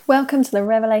Welcome to the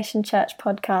Revelation Church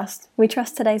podcast. We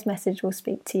trust today's message will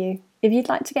speak to you. If you'd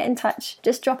like to get in touch,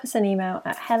 just drop us an email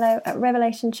at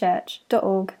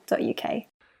hello@revelationchurch.org.uk.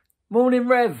 Morning,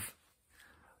 Rev.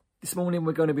 This morning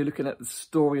we're going to be looking at the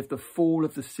story of the fall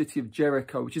of the city of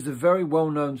Jericho, which is a very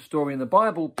well-known story in the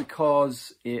Bible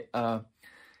because it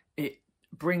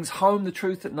brings home the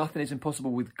truth that nothing is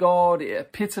impossible with God. It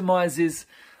epitomizes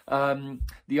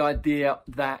the idea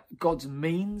that God's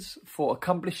means for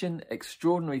accomplishing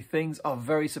extraordinary things are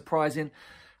very surprising.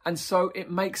 And so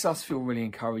it makes us feel really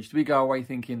encouraged. We go away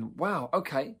thinking, wow,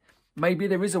 okay, maybe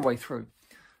there is a way through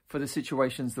for the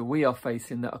situations that we are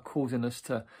facing that are causing us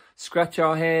to scratch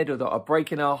our head or that are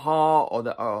breaking our heart or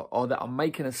that are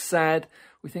making us sad.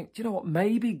 We think, do you know what,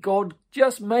 maybe God,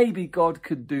 just maybe God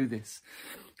could do this.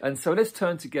 And so let's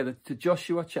turn together to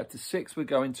Joshua chapter 6. We're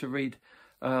going to read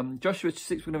Joshua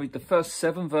 6, we're going to read the first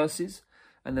 7 verses,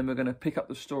 and then we're going to pick up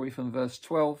the story from verse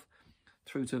 12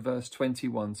 through to verse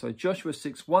 21. So Joshua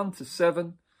 6, 1 to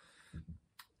 7,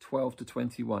 12 to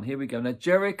 21. Here we go. Now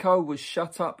Jericho was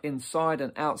shut up inside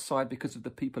and outside because of the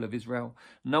people of Israel.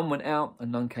 None went out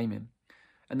and none came in.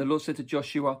 And the Lord said to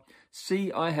Joshua,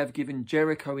 "See, I have given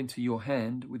Jericho into your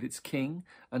hand with its king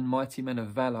and mighty men of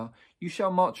valor. You shall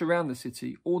march around the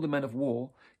city, all the men of war,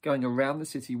 going around the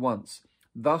city once.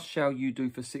 Thus shall you do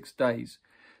for 6 days.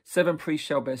 7 priests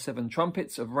shall bear 7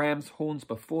 trumpets of ram's horns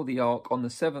before the ark. On the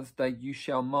 7th day you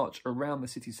shall march around the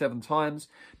city 7 times,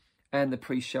 and the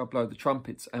priests shall blow the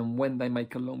trumpets. And when they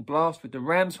make a long blast with the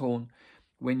ram's horn,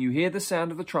 when you hear the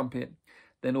sound of the trumpet,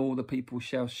 then all the people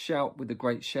shall shout with a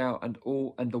great shout, and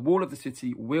the wall of the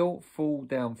city will fall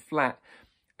down flat,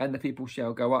 and the people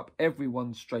shall go up, every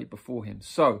one straight before him."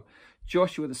 So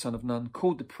Joshua the son of Nun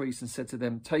called the priests and said to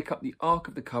them, "Take up the ark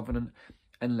of the covenant,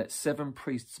 and let 7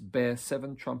 priests bear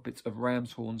 7 trumpets of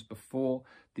ram's horns before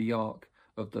the ark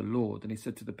of the Lord." And he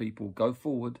said to the people, "Go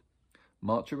forward,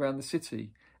 march around the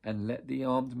city, and let the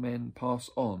armed men pass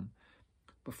on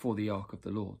before the ark of the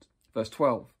Lord." Verse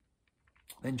 12.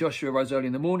 Then Joshua rose early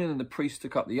in the morning, and the priests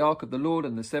took up the ark of the Lord,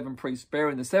 and the 7 priests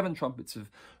bearing the 7 trumpets of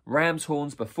ram's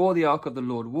horns before the ark of the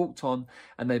Lord walked on,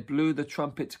 and they blew the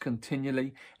trumpets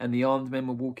continually, and the armed men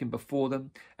were walking before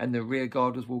them, and the rear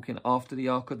guard was walking after the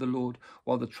ark of the Lord,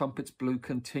 while the trumpets blew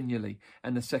continually.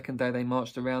 And the 2nd day they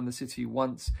marched around the city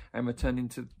once, and returned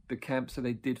into the camp, so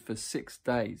they did for 6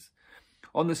 days.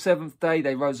 On the 7th day,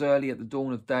 they rose early at the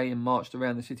dawn of day and marched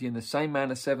around the city in the same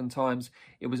manner 7 times.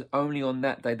 It was only on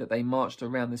that day that they marched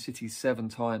around the city 7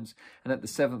 times. And at the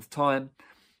 7th time,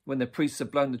 when the priests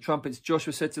had blown the trumpets,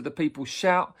 Joshua said to the people,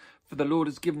 "Shout, for the Lord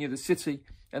has given you the city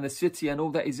and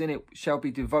all that is in it shall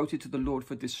be devoted to the Lord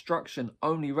for destruction.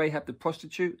 Only Rahab the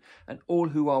prostitute and all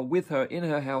who are with her in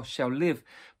her house shall live,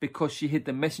 because she hid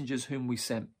the messengers whom we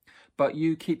sent. But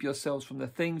you keep yourselves from the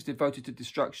things devoted to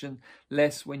destruction,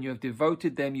 lest when you have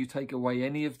devoted them, you take away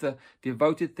any of the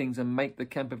devoted things and make the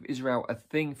camp of Israel a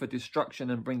thing for destruction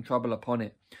and bring trouble upon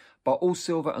it. But all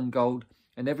silver and gold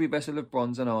and every vessel of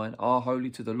bronze and iron are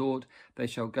holy to the Lord. They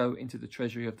shall go into the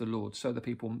treasury of the Lord." So the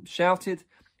people shouted,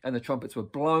 and the trumpets were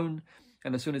blown.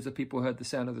 And as soon as the people heard the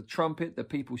sound of the trumpet, the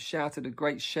people shouted a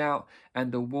great shout,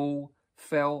 and the wall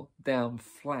fell down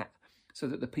flat, so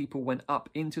that the people went up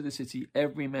into the city,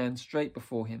 every man straight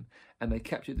before him, and they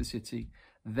captured the city.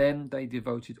 Then they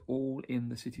devoted all in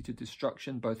the city to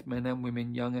destruction, both men and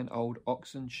women, young and old,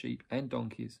 oxen, sheep, and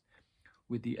donkeys,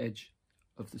 with the edge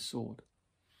of the sword.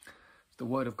 It's the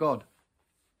word of God.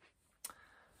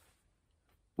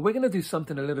 We're going to do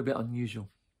something a little bit unusual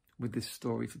with this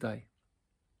story today.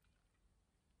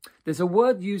 There's a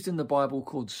word used in the Bible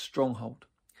called stronghold,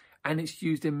 and it's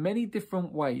used in many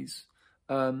different ways.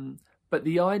 But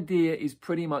the idea is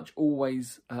pretty much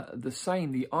always the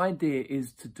same. The idea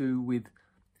is to do with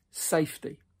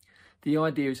safety. The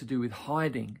idea is to do with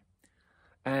hiding.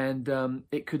 And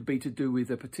it could be to do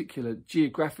with a particular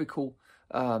geographical,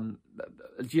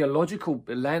 geological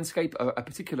landscape, a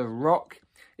particular rock.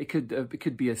 It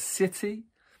could be a city.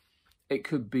 It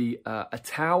could be a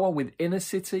tower within a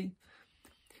city.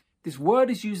 This word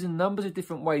is used in numbers of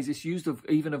different ways. It's used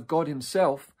even of God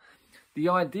himself. The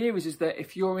idea is that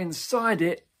if you're inside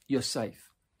it, you're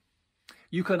safe.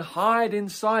 You can hide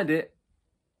inside it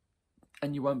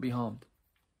and you won't be harmed.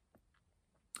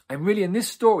 And really in this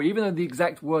story, even though the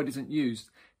exact word isn't used,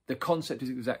 the concept is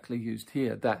exactly used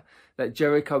here, that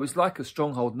Jericho is like a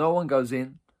stronghold. No one goes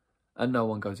in and no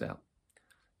one goes out.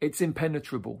 It's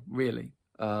impenetrable, really.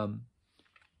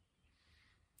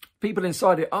 People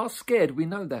inside it are scared. We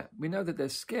know that. We know that they're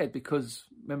scared because,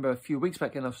 remember a few weeks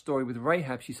back in our story with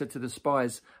Rahab, she said to the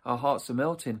spies, "Our hearts are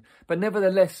melting." But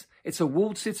nevertheless, it's a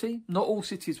walled city. Not all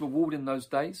cities were walled in those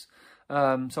days.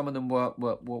 Some of them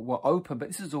were open, but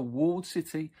this is a walled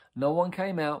city. No one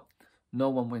came out. No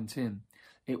one went in.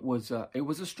 It was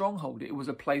a stronghold. It was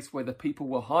a place where the people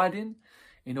were hiding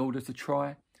in order to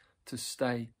try to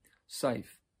stay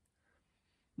safe.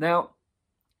 Now,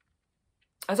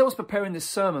 as I was preparing this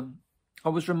sermon, I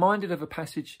was reminded of a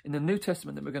passage in the New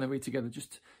Testament that we're going to read together,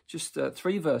 just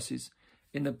 3 verses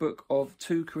in the book of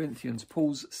 2 Corinthians,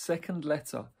 Paul's second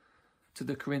letter to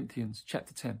the Corinthians,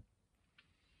 chapter 10.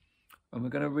 And we're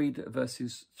going to read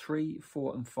verses 3,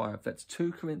 4 and 5. That's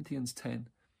 2 Corinthians 10,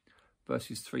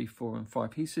 verses 3, 4 and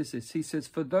 5. He says this, he says,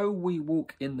 "For though we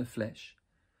walk in the flesh,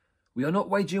 we are not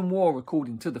waging war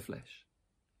according to the flesh.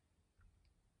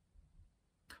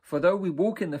 For though we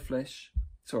walk in the flesh,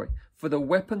 for the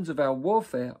weapons of our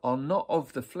warfare are not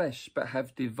of the flesh, but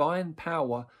have divine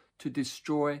power to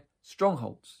destroy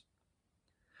strongholds.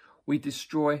 We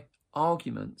destroy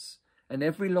arguments and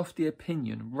every lofty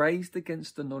opinion raised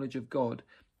against the knowledge of God,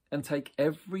 and take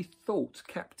every thought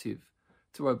captive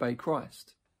to obey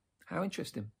Christ." How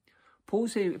interesting. Paul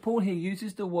here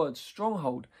uses the word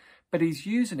stronghold, but he's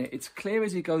using it. It's clear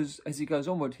as he goes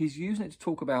onward. He's using it to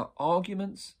talk about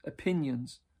arguments,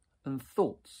 opinions, and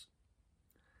thoughts.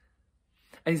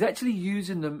 And he's actually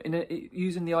using them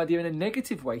using the idea in a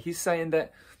negative way. He's saying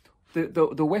that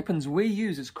the weapons we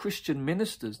use as Christian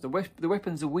ministers, the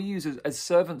weapons that we use as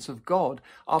servants of God,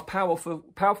 are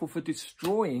powerful for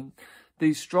destroying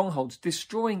these strongholds,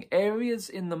 destroying areas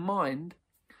in the mind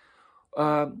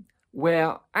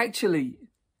where actually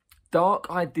dark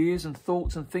ideas and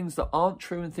thoughts and things that aren't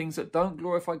true and things that don't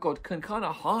glorify God can kind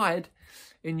of hide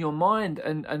in your mind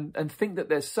and think that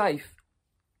they're safe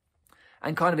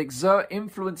and kind of exert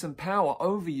influence and power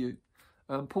over you.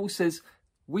 Paul says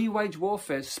we wage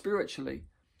warfare spiritually,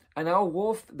 and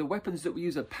the weapons that we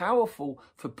use are powerful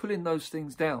for pulling those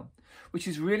things down, which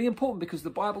is really important because the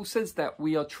Bible says that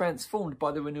we are transformed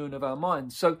by the renewing of our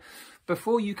minds. So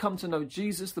before you come to know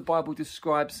Jesus, the Bible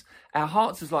describes our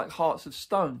hearts as like hearts of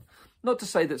stone. Not to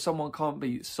say that someone can't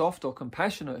be soft or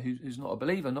compassionate who's not a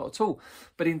believer, not at all.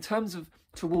 But in terms of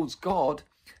towards God,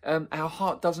 our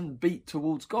heart doesn't beat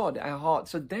towards God. Our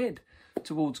hearts are dead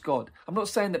towards God. I'm not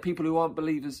saying that people who aren't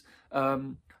believers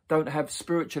don't have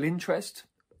spiritual interest.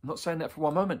 I'm not saying that for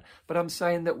one moment, but I'm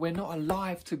saying that we're not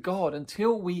alive to God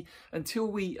until we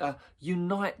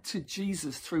unite to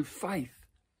Jesus through faith,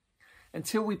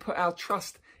 until we put our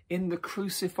trust in the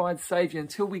crucified Saviour,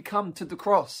 until we come to the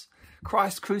cross,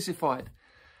 Christ crucified,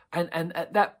 and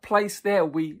at that place there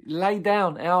we lay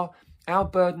down our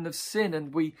burden of sin,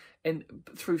 and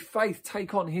through faith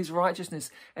take on His righteousness.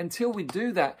 Until we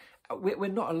do that, we're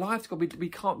not alive to God.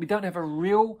 We don't have a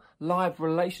real live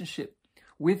relationship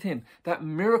with Him. That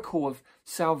miracle of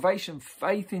salvation,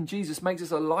 faith in Jesus, makes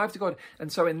us alive to God.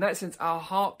 And so in that sense, our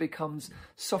heart becomes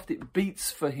soft. It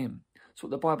beats for Him. That's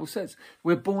what the Bible says.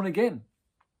 We're born again.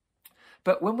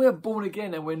 But when we're born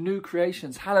again and we're new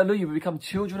creations, hallelujah, we become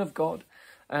children of God.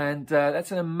 And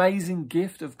that's an amazing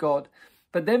gift of God.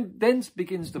 But then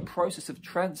begins the process of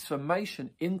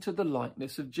transformation into the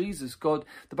likeness of Jesus. God,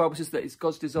 the Bible says that it's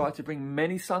God's desire to bring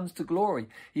many sons to glory.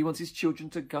 He wants His children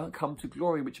to come to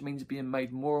glory, which means being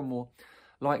made more and more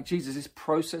like Jesus. This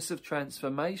process of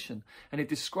transformation. And it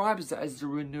describes that as the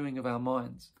renewing of our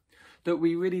minds. That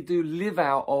we really do live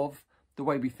out of the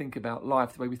way we think about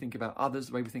life, the way we think about others,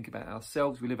 the way we think about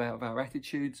ourselves. We live out of our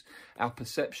attitudes, our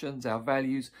perceptions, our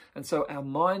values. And so our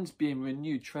minds being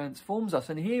renewed transforms us.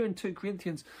 And here in 2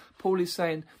 Corinthians, Paul is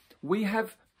saying we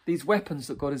have these weapons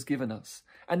that God has given us.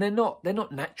 And they're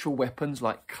not natural weapons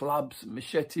like clubs,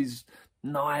 machetes,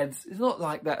 knives. It's not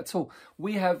like that at all.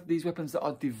 We have these weapons that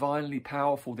are divinely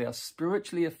powerful. They are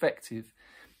spiritually effective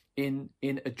in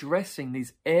addressing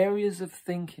these areas of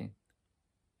thinking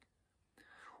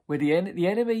where the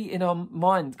enemy in our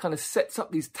mind kind of sets up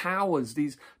these towers,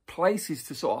 these places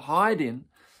to sort of hide in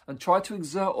and try to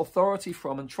exert authority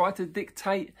from and try to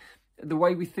dictate the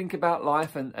way we think about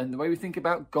life and the way we think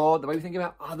about God, the way we think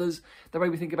about others, the way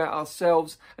we think about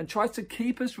ourselves, and tries to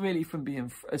keep us really from being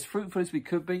as fruitful as we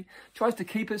could be, tries to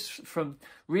keep us from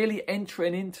really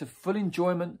entering into full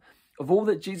enjoyment of all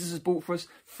that Jesus has brought for us,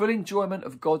 full enjoyment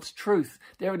of God's truth.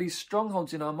 There are these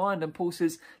strongholds in our mind, and Paul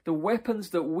says the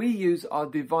weapons that we use are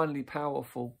divinely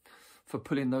powerful for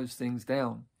pulling those things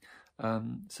down,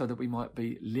 so that we might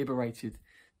be liberated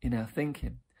in our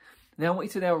thinking. Now I want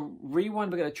you to now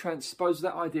rewind. We're going to transpose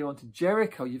that idea onto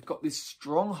Jericho. You've got this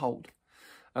stronghold.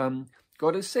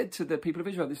 God has said to the people of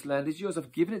Israel, this land is yours.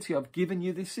 I've given it to you. I've given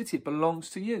you this city. It belongs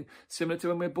to you. Similar to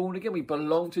when we're born again, we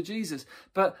belong to Jesus.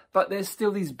 But there's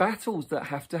still these battles that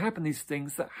have to happen, these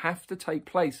things that have to take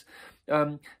place.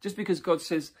 Just because God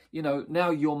says, you know,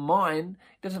 now you're mine,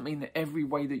 doesn't mean that every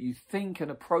way that you think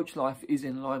and approach life is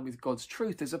in line with God's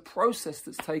truth. There's a process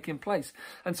that's taking place.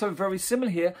 And so very similar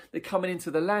here, they're coming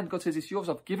into the land. God says, it's yours,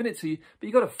 I've given it to you, but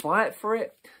you've got to fight for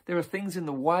it. There are things in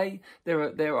the way.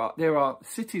 There are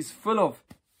cities full of,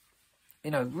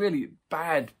 you know, really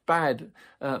bad,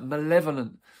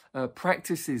 malevolent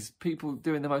practices, people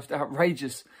doing the most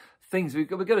outrageous things. We've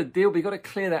got to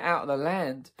clear that out of the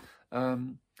land,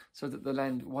 so that the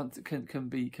land can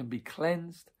be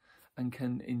cleansed and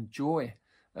can enjoy.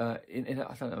 I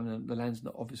don't know, the land's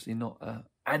obviously not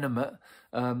animate,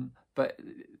 but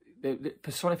the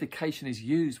personification is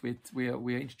used. We are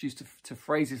introduced to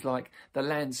phrases like the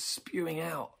land's spewing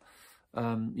out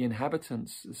the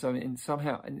inhabitants. So in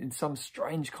some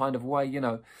strange kind of way, you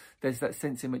know, there's that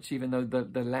sense in which even though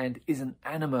the land isn't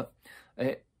animate,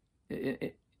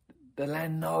 the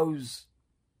land knows.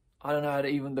 I don't know how to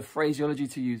even the phraseology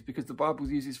to use, because the Bible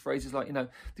uses phrases like, you know,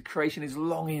 the creation is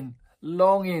longing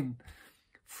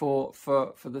for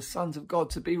the sons of God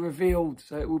to be revealed,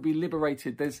 so it will be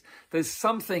liberated. There's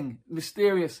something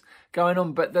mysterious going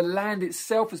on, but the land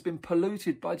itself has been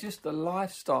polluted by just the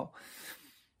lifestyle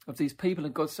of these people,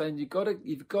 and God's saying you've got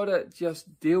to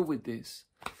just deal with this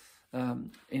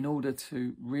in order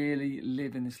to really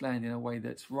live in this land in a way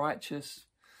that's righteous,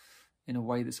 in a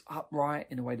way that's upright,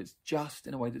 in a way that's just,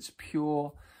 in a way that's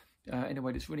pure, in a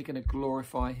way that's really going to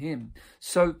glorify him.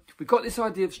 So we've got this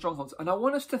idea of strongholds, and I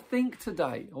want us to think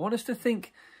today,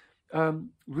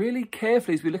 really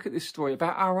carefully as we look at this story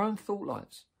about our own thought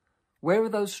lives. Where are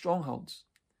those strongholds?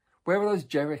 Where are those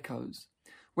Jerichos?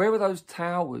 Where are those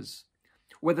towers?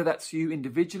 Whether that's you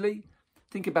individually,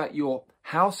 think about your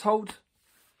household.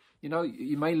 You know,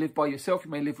 you may live by yourself,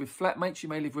 you may live with flatmates, you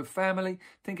may live with family.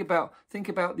 Think about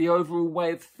the overall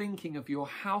way of thinking of your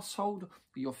household,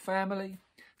 your family.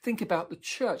 Think about the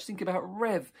church, think about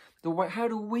Rev, how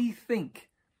do we think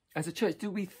as a church?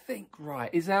 Do we think right?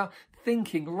 Is our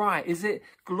thinking right? Is it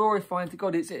glorifying to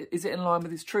God? Is it in line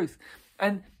with his truth?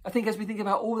 And I think as we think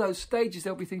about all those stages,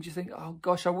 there'll be things you think, oh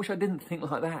gosh, I wish I didn't think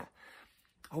like that.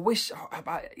 I wish,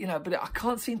 you know, but I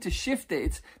can't seem to shift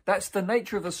it. That's the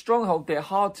nature of a stronghold. They're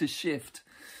hard to shift.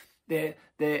 They're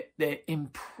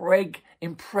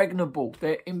impregnable.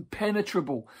 They're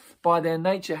impenetrable by their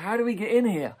nature. How do we get in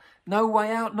here? No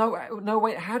way out. No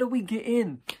way. How do we get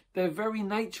in? Their very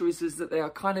nature is that they are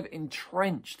kind of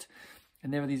entrenched,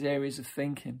 and there are these areas of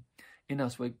thinking in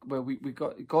us where we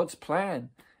got God's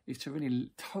plan is to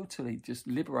really totally just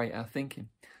liberate our thinking,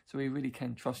 so we really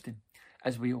can trust him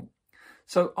as we ought.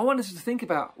 So I want us to think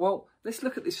about, well, let's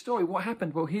look at this story. What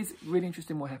happened? Well, here's really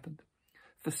interesting what happened.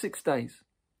 For 6 days,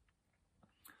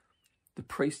 the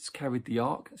priests carried the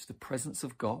ark, it's the presence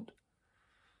of God,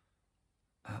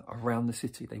 around the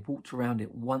city. They walked around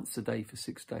it once a day for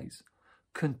 6 days,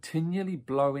 continually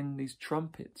blowing these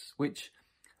trumpets, which,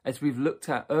 as we've looked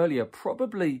at earlier,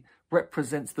 probably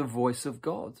represents the voice of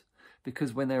God.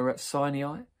 Because when they were at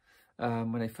Sinai,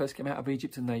 when they first came out of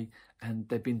Egypt and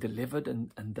they'd been delivered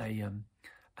and they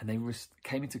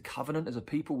came into covenant as a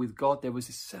people with God, there was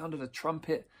this sound of a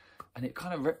trumpet, and it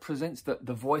kind of represents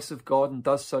the voice of God and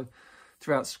does so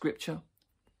throughout Scripture.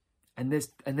 And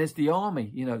there's the army,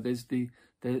 you know, there's the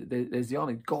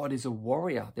army. God is a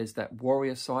warrior. There's that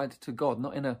warrior side to God,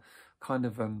 not in a kind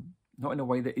of not in a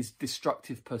way that is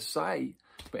destructive per se,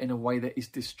 but in a way that is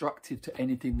destructive to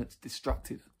anything that's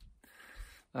destructive.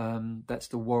 That's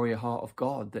the warrior heart of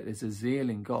God, that there's a zeal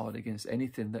in God against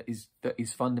anything that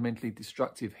is fundamentally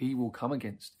destructive. He will come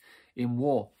against in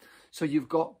war. So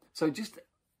just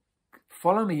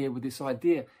follow me here with this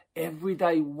idea. Every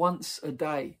day, once a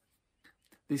day,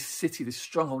 this city, this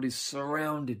stronghold is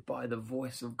surrounded by the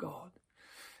voice of God.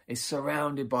 It's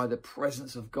surrounded by the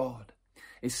presence of God.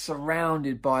 It's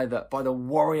surrounded by the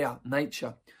warrior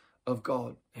nature of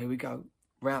God. Here we go,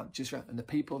 round, and the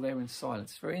people there in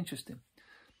silence. It's very interesting.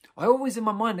 I always in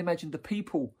my mind imagined the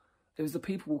people. There was the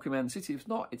people walking around the city. It's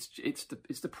not. It's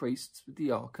the priests with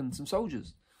the ark and some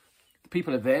soldiers. The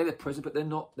people are there. They're present, but they're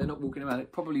not walking around.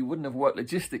 It probably wouldn't have worked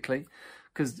logistically,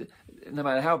 because no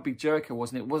matter how big Jericho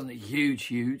was, it wasn't a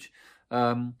huge.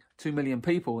 2 million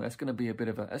people. That's going to be a bit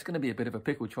of a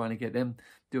pickle trying to get them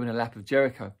doing a lap of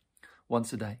Jericho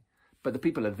once a day. But the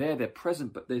people are there. They're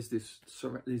present. But there's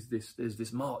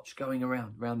this march going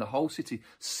around the whole city,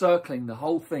 circling the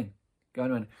whole thing.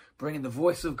 Going around, bringing the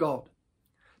voice of God,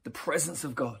 the presence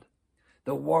of God,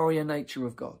 the warrior nature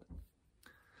of God.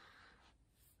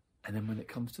 And then when it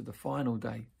comes to the final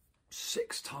day,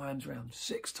 6 times round.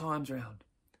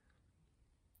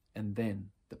 And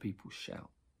then the people shout.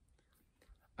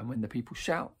 And when the people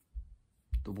shout,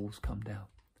 the walls come down.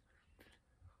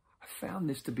 I found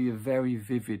this to be a very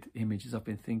vivid image as I've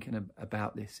been thinking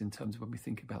about this in terms of when we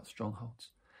think about strongholds.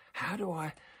 How do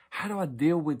I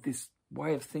deal with this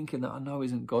way of thinking that I know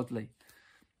isn't godly?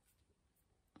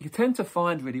 You tend to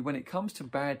find, really, when it comes to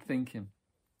bad thinking,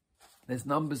 there's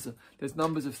numbers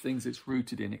of things it's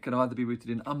rooted in. It can either be rooted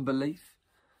in unbelief,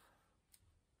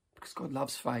 because God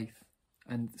loves faith,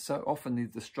 and so often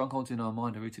the strongholds in our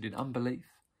mind are rooted in unbelief,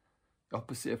 the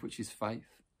opposite of which is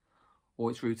faith,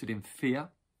 or it's rooted in fear,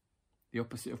 the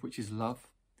opposite of which is love,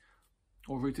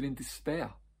 or rooted in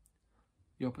despair,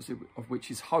 the opposite of which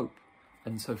is hope.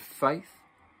 And so faith,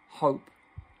 hope,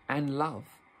 and love,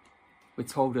 we're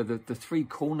told, are the three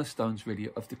cornerstones, really,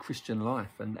 of the Christian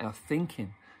life and our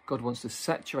thinking. God wants to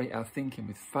saturate our thinking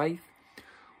with faith,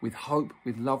 with hope,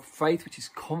 with love. Faith, which is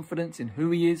confidence in who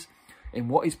he is, in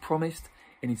what he's promised,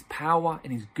 in his power,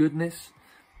 in his goodness.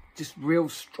 Just real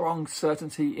strong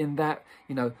certainty in that,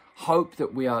 hope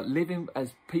that we are living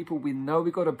as people. We know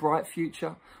we've got a bright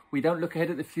future. We don't look ahead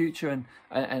at the future and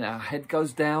our head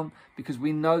goes down, because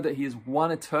we know that he has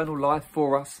won eternal life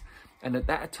for us, and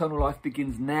that eternal life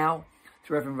begins now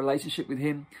through having a relationship with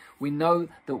him. We know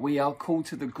that we are called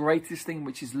to the greatest thing,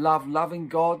 which is love, loving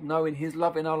God, knowing his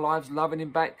love in our lives, loving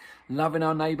him back, loving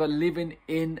our neighbour, living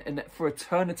in and for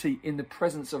eternity in the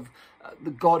presence of the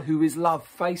God who is love,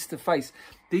 face to face.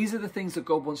 These are the things that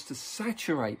God wants to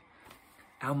saturate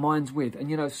our minds with.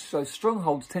 And, so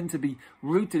strongholds tend to be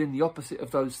rooted in the opposite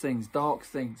of those things, dark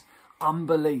things,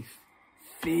 unbelief,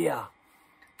 fear,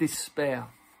 despair.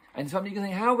 And something you can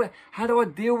think, how do I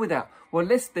deal with that? Well,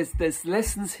 there's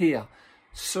lessons here.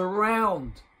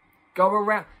 Surround, go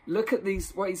around, look at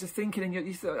these ways of thinking, and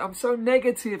you say, I'm so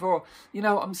negative, or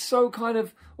I'm so kind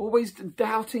of always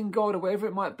doubting God, or whatever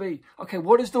it might be. Okay,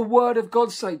 what does the word of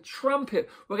God say? Trumpet.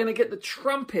 We're going to get the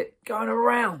trumpet going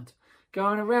around.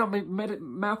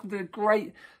 Malcolm did a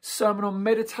great sermon on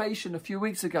meditation a few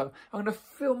weeks ago. I'm going to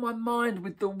fill my mind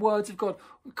with the words of God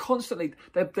constantly.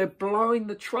 They're blowing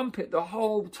the trumpet the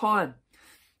whole time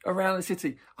around the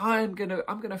city. I'm going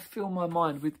to fill my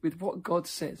mind with what God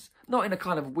says, not in a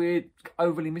kind of weird,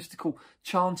 overly mystical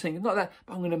chanting, not that,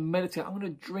 but I'm going to meditate. I'm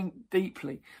going to drink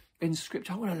deeply in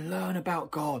Scripture. I want to learn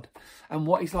about God and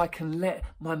what he's like, and let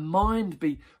my mind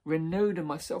be renewed and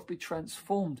myself be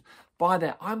transformed by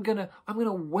that. I'm gonna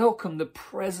welcome the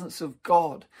presence of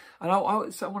God, and I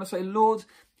want to say, Lord,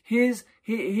 here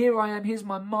I am. Here's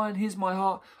my mind. Here's my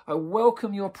heart. I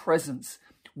welcome your presence.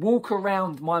 Walk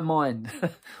around my mind.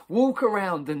 Walk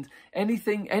around, and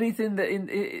anything that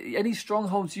any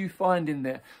strongholds you find in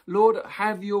there, Lord,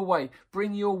 have your way.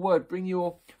 Bring your word. Bring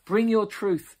your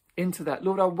truth into that.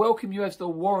 Lord, I welcome you as the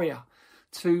warrior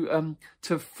to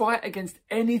fight against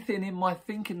anything in my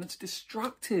thinking that's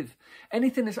destructive,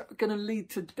 anything that's going to lead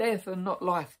to death and not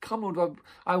life. Come, Lord,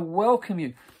 I welcome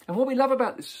you. And what we love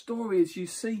about this story is you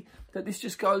see that this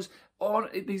just goes on.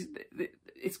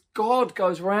 It's God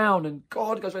goes round, and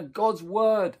God goes around. God's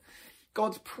word,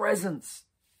 God's presence,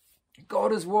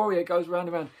 God as warrior goes round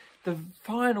and round. The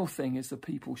final thing is the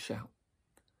people shout.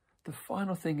 The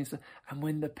final thing is, and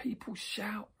when the people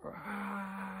shout,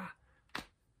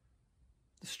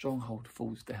 the stronghold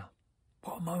falls down.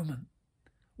 What a moment.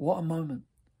 What a moment.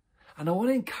 And I want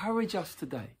to encourage us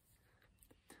today.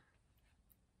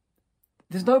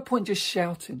 There's no point just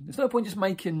shouting. There's no point just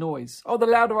making noise. Oh, the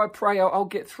louder I pray, I'll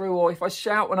get through. Or if I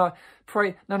shout when I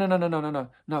pray.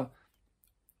 No.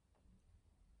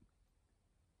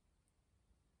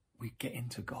 We get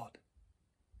into God.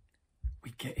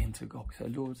 We get into God. We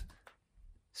say, Lord,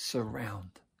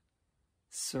 surround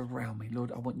me.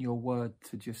 Lord, I want your word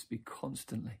to just be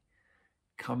constantly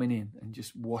coming in and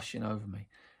just washing over me.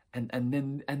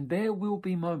 And there will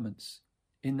be moments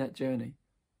in that journey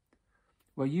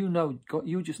where you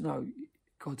just know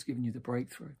God's given you the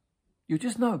breakthrough. You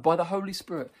just know by the Holy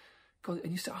Spirit. God,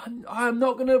 and you say, I'm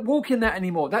not going to walk in that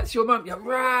anymore. That's your moment.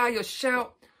 You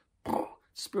shout.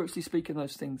 Spiritually speaking,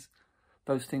 those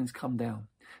things come down.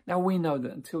 Now we know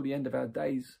that until the end of our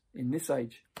days in this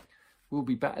age, we'll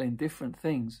be battling different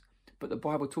things. But the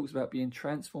Bible talks about being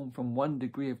transformed from one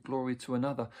degree of glory to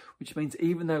another, which means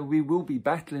even though we will be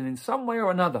battling in some way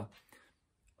or another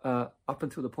up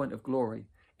until the point of glory,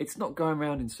 it's not going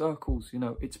around in circles,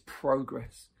 it's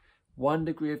progress. One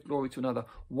degree of glory to another,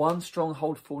 one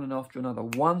stronghold falling after another,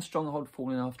 one stronghold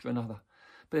falling after another.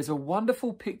 But there's a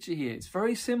wonderful picture here. It's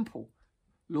very simple.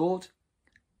 Lord,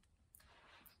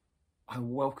 I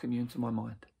welcome you into my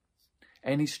mind.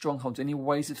 Any strongholds, any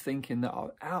ways of thinking that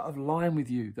are out of line with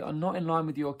you, that are not in line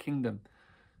with your kingdom,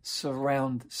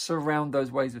 surround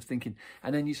those ways of thinking.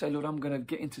 And then you say, Lord, I'm going to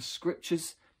get into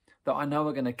scriptures. that I know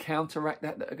are going to counteract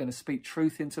that, that are going to speak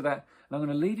truth into that. And I'm going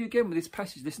to leave you again with this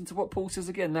passage. Listen to what Paul says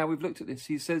again. Now we've looked at this.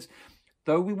 He says,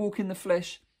 though we walk in the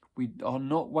flesh, we are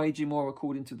not waging war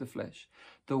according to the flesh.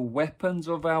 The weapons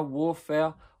of our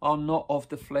warfare are not of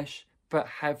the flesh, but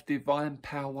have divine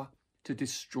power to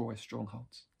destroy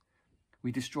strongholds.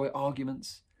 We destroy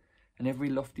arguments and every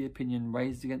lofty opinion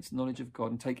raised against knowledge of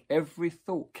God, and take every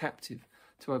thought captive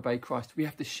to obey Christ. We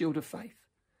have the shield of faith.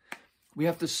 We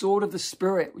have the sword of the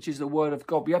Spirit, which is the word of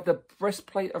God. We have the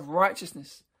breastplate of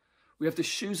righteousness. We have the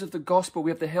shoes of the gospel. We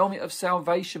have the helmet of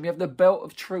salvation. We have the belt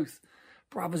of truth.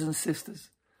 Brothers and sisters,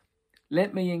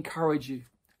 let me encourage you.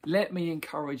 Let me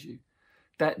encourage you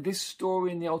that this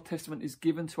story in the Old Testament is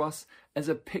given to us as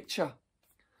a picture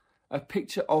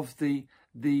of the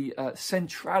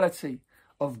centrality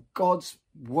of God's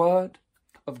word,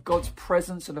 of God's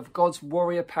presence, and of God's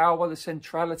warrior power, the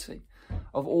centrality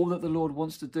of all that the Lord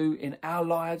wants to do in our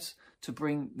lives to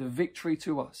bring the victory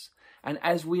to us. And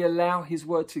as we allow his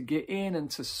word to get in and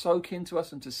to soak into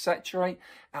us and to saturate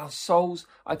our souls,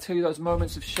 I tell you, those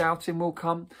moments of shouting will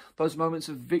come, those moments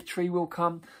of victory will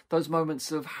come, those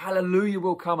moments of hallelujah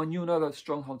will come, and you'll know those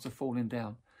strongholds are falling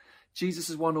down. Jesus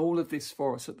has won all of this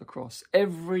for us at the cross.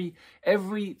 Every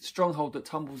stronghold that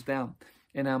tumbles down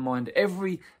in our mind,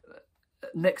 every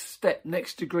next step,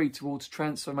 next degree towards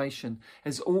transformation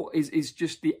is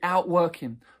just the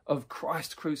outworking of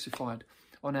Christ crucified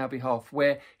on our behalf,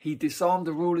 where he disarmed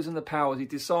the rulers and the powers. He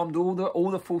disarmed all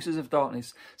the forces of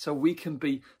darkness, so we can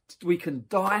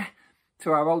die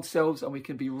to our old selves and we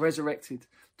can be resurrected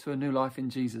to a new life in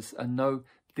Jesus and know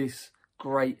this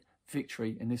great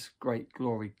victory and this great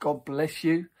glory. God bless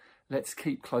you. Let's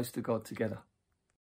keep close to God together.